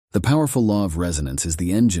The powerful law of resonance is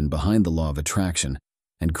the engine behind the law of attraction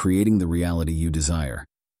and creating the reality you desire.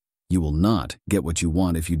 You will not get what you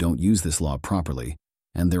want if you don't use this law properly,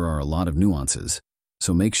 and there are a lot of nuances,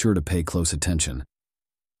 so make sure to pay close attention.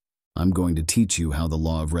 I'm going to teach you how the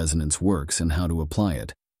law of resonance works and how to apply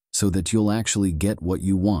it, so that you'll actually get what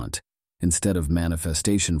you want, instead of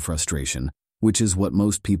manifestation frustration, which is what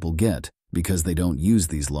most people get because they don't use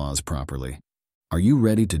these laws properly. Are you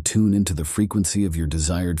ready to tune into the frequency of your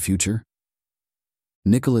desired future?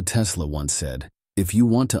 Nikola Tesla once said, "If you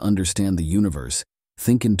want to understand the universe,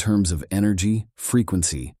 think in terms of energy,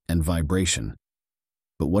 frequency, and vibration."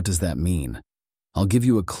 But what does that mean? I'll give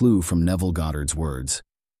you a clue from Neville Goddard's words.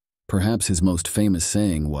 Perhaps his most famous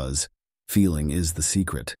saying was, "Feeling is the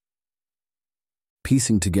secret."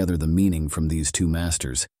 Piecing together the meaning from these two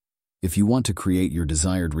masters, if you want to create your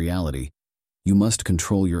desired reality, you must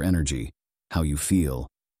control your energy, how you feel,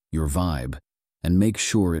 your vibe, and make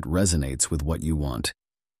sure it resonates with what you want.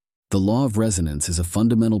 The law of resonance is a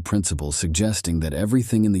fundamental principle suggesting that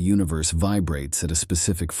everything in the universe vibrates at a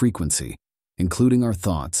specific frequency, including our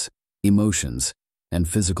thoughts, emotions, and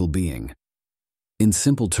physical being. In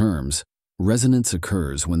simple terms, resonance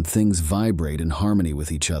occurs when things vibrate in harmony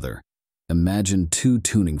with each other. Imagine two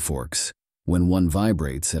tuning forks. When one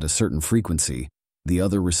vibrates at a certain frequency, the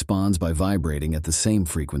other responds by vibrating at the same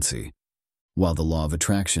frequency. While the law of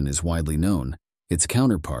attraction is widely known, its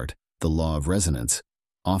counterpart, the law of resonance,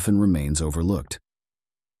 often remains overlooked.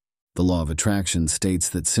 The law of attraction states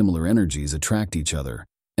that similar energies attract each other,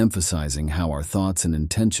 emphasizing how our thoughts and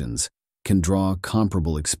intentions can draw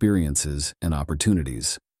comparable experiences and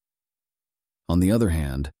opportunities. On the other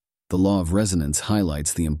hand, the law of resonance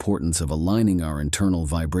highlights the importance of aligning our internal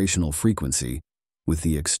vibrational frequency with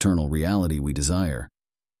the external reality we desire.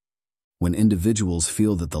 When individuals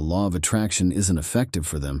feel that the law of attraction isn't effective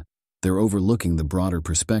for them, they're overlooking the broader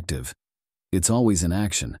perspective. It's always in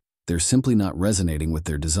action. They're simply not resonating with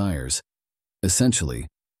their desires. Essentially,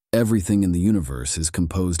 everything in the universe is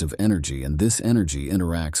composed of energy, and this energy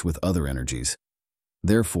interacts with other energies.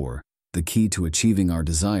 Therefore, the key to achieving our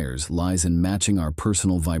desires lies in matching our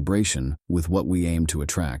personal vibration with what we aim to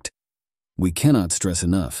attract. We cannot stress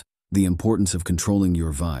enough the importance of controlling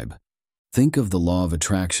your vibe. Think of the law of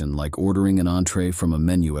attraction like ordering an entree from a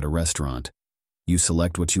menu at a restaurant. You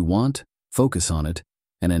select what you want, focus on it,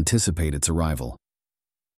 and anticipate its arrival.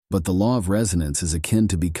 But the law of resonance is akin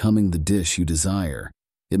to becoming the dish you desire.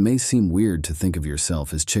 It may seem weird to think of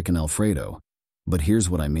yourself as chicken Alfredo, but here's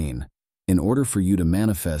what I mean. In order for you to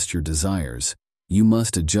manifest your desires, you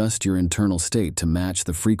must adjust your internal state to match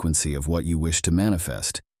the frequency of what you wish to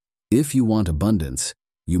manifest. If you want abundance,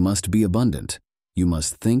 you must be abundant. You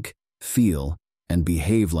must think, feel, and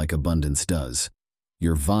behave like abundance does.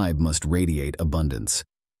 Your vibe must radiate abundance.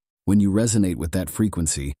 When you resonate with that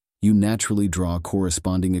frequency, you naturally draw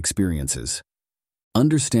corresponding experiences.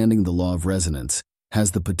 Understanding the law of resonance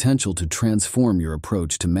has the potential to transform your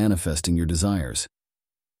approach to manifesting your desires.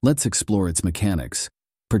 Let's explore its mechanics,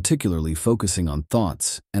 particularly focusing on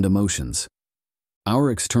thoughts and emotions. Our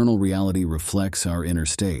external reality reflects our inner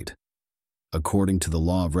state. According to the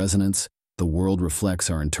law of resonance, the world reflects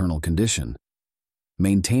our internal condition.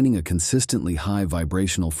 Maintaining a consistently high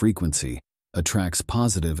vibrational frequency attracts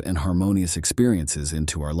positive and harmonious experiences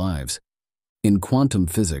into our lives. In quantum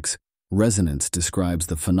physics, resonance describes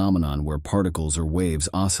the phenomenon where particles or waves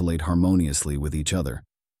oscillate harmoniously with each other.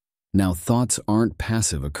 Now, thoughts aren't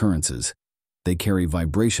passive occurrences. They carry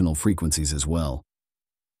vibrational frequencies as well.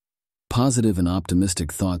 Positive and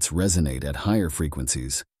optimistic thoughts resonate at higher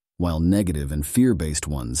frequencies, while negative and fear-based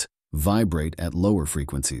ones vibrate at lower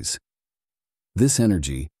frequencies. This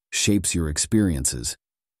energy shapes your experiences.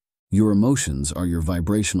 Your emotions are your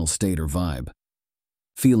vibrational state or vibe.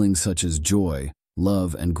 Feelings such as joy,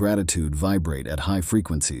 love, and gratitude vibrate at high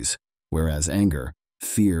frequencies, whereas anger,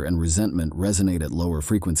 fear, and resentment resonate at lower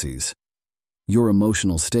frequencies. Your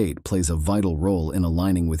emotional state plays a vital role in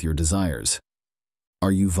aligning with your desires.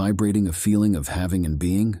 Are you vibrating a feeling of having and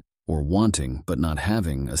being, or wanting but not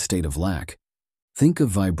having a state of lack? Think of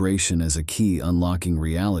vibration as a key unlocking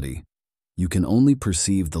reality. You can only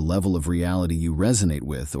perceive the level of reality you resonate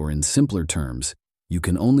with, or in simpler terms, you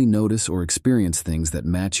can only notice or experience things that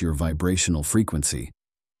match your vibrational frequency.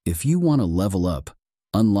 If you want to level up,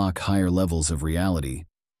 unlock higher levels of reality,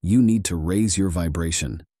 you need to raise your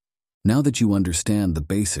vibration. Now that you understand the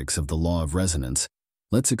basics of the law of resonance,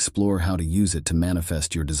 let's explore how to use it to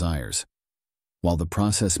manifest your desires. While the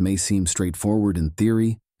process may seem straightforward in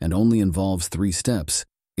theory and only involves 3 steps,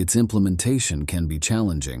 its implementation can be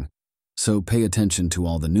challenging. So pay attention to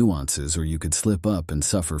all the nuances, or you could slip up and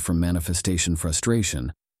suffer from manifestation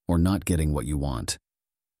frustration or not getting what you want.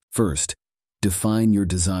 First, define your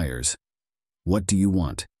desires. What do you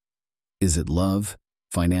want? Is it love,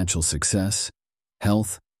 financial success,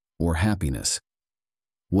 health, or happiness?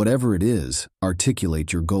 Whatever it is,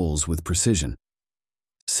 articulate your goals with precision.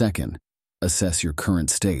 Second, assess your current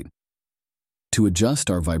state. To adjust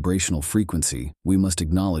our vibrational frequency, we must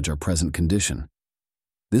acknowledge our present condition.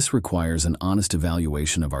 This requires an honest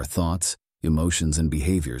evaluation of our thoughts, emotions, and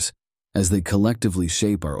behaviors, as they collectively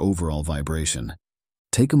shape our overall vibration.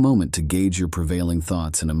 Take a moment to gauge your prevailing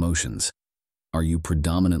thoughts and emotions. Are you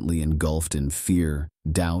predominantly engulfed in fear,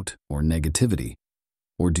 doubt, or negativity?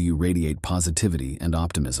 Or do you radiate positivity and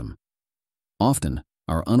optimism? Often,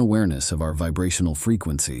 our unawareness of our vibrational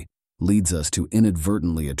frequency leads us to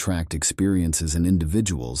inadvertently attract experiences and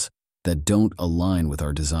individuals that don't align with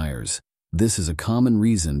our desires. This is a common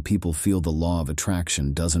reason people feel the law of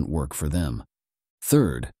attraction doesn't work for them.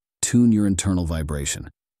 Third, tune your internal vibration.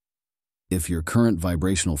 If your current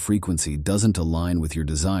vibrational frequency doesn't align with your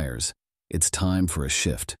desires, it's time for a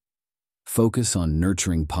shift. Focus on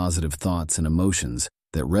nurturing positive thoughts and emotions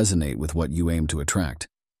that resonate with what you aim to attract.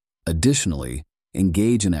 Additionally,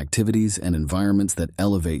 engage in activities and environments that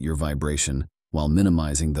elevate your vibration while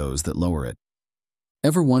minimizing those that lower it.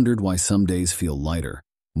 Ever wondered why some days feel lighter,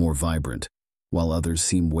 more vibrant, while others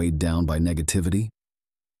seem weighed down by negativity?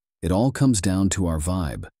 It all comes down to our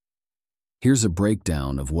vibe. Here's a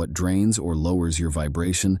breakdown of what drains or lowers your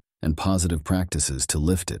vibration and positive practices to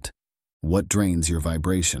lift it. What drains your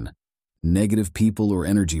vibration? Negative people or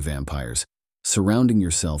energy vampires. Surrounding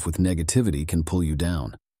yourself with negativity can pull you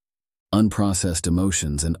down. Unprocessed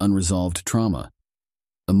emotions and unresolved trauma.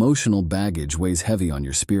 Emotional baggage weighs heavy on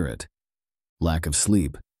your spirit. Lack of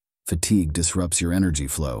sleep. Fatigue disrupts your energy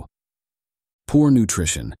flow. Poor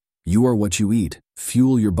nutrition. You are what you eat.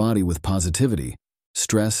 Fuel your body with positivity.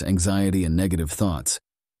 Stress, anxiety, and negative thoughts.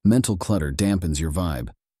 Mental clutter dampens your vibe.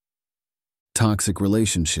 Toxic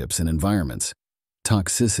relationships and environments.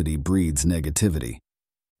 Toxicity breeds negativity.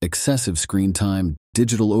 Excessive screen time,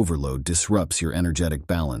 digital overload disrupts your energetic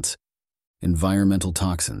balance. Environmental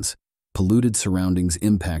toxins. Polluted surroundings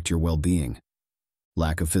impact your well-being.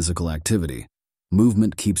 Lack of physical activity.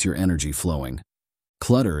 Movement keeps your energy flowing.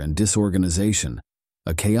 Clutter and disorganization.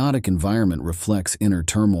 A chaotic environment reflects inner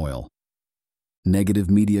turmoil. Negative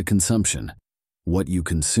media consumption. What you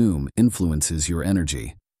consume influences your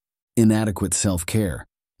energy. Inadequate self-care.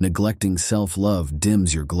 Neglecting self-love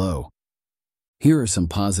dims your glow. Here are some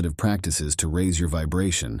positive practices to raise your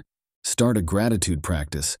vibration. Start a gratitude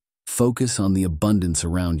practice. Focus on the abundance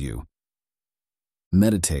around you.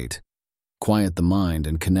 Meditate. Quiet the mind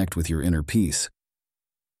and connect with your inner peace.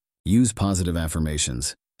 Use positive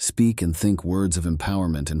affirmations. Speak and think words of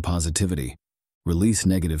empowerment and positivity. Release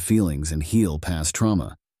negative feelings and heal past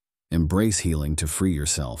trauma. Embrace healing to free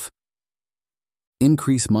yourself.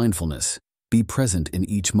 Increase mindfulness. Be present in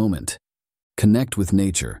each moment. Connect with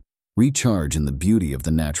nature. Recharge in the beauty of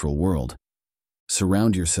the natural world.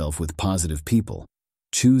 Surround yourself with positive people.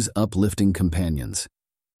 Choose uplifting companions.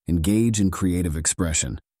 Engage in creative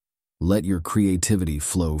expression. Let your creativity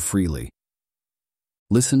flow freely.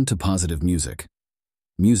 Listen to positive music.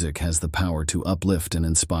 Music has the power to uplift and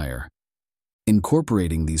inspire.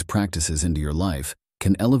 Incorporating these practices into your life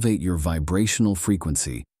can elevate your vibrational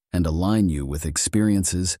frequency and align you with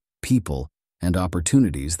experiences, people, and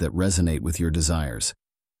opportunities that resonate with your desires.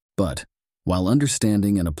 But, while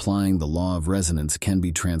understanding and applying the law of resonance can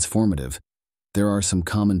be transformative, there are some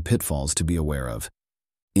common pitfalls to be aware of.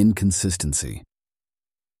 Inconsistency.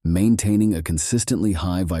 Maintaining a consistently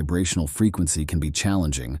high vibrational frequency can be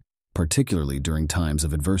challenging, particularly during times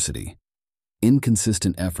of adversity.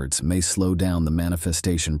 Inconsistent efforts may slow down the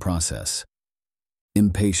manifestation process.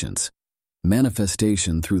 Impatience.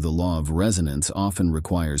 Manifestation through the law of resonance often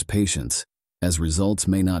requires patience, as results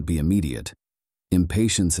may not be immediate.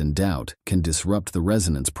 Impatience and doubt can disrupt the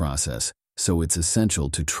resonance process, so it's essential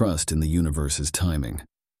to trust in the universe's timing.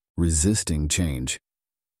 Resisting change.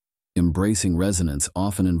 Embracing resonance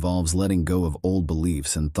often involves letting go of old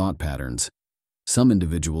beliefs and thought patterns. Some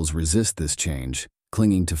individuals resist this change,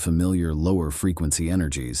 clinging to familiar lower-frequency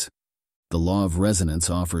energies. The law of resonance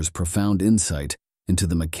offers profound insight into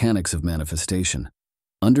the mechanics of manifestation.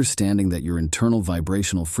 Understanding that your internal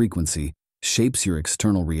vibrational frequency shapes your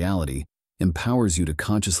external reality empowers you to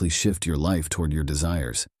consciously shift your life toward your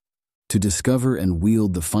desires. To discover and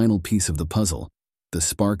wield the final piece of the puzzle, the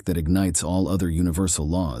spark that ignites all other universal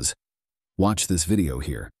laws, watch this video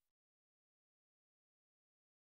here.